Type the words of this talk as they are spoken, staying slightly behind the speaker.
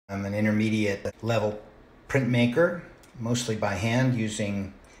I'm an intermediate level printmaker, mostly by hand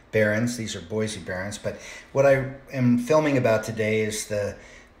using Barons. These are Boise Barons. But what I am filming about today is the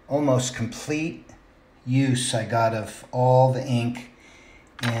almost complete use I got of all the ink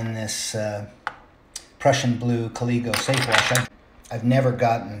in this Prussian blue Caligo Safe Wash. I've never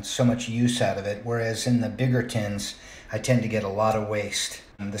gotten so much use out of it, whereas in the bigger tins, I tend to get a lot of waste.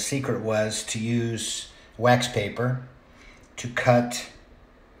 And the secret was to use wax paper to cut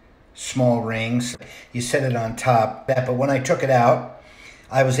small rings. You set it on top, but when I took it out,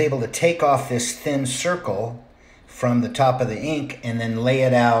 I was able to take off this thin circle from the top of the ink and then lay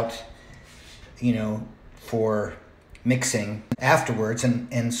it out, for mixing afterwards.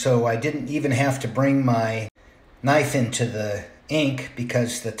 And so I didn't even have to bring my knife into the ink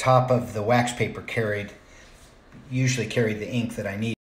because the top of the wax paper usually carried the ink that I need.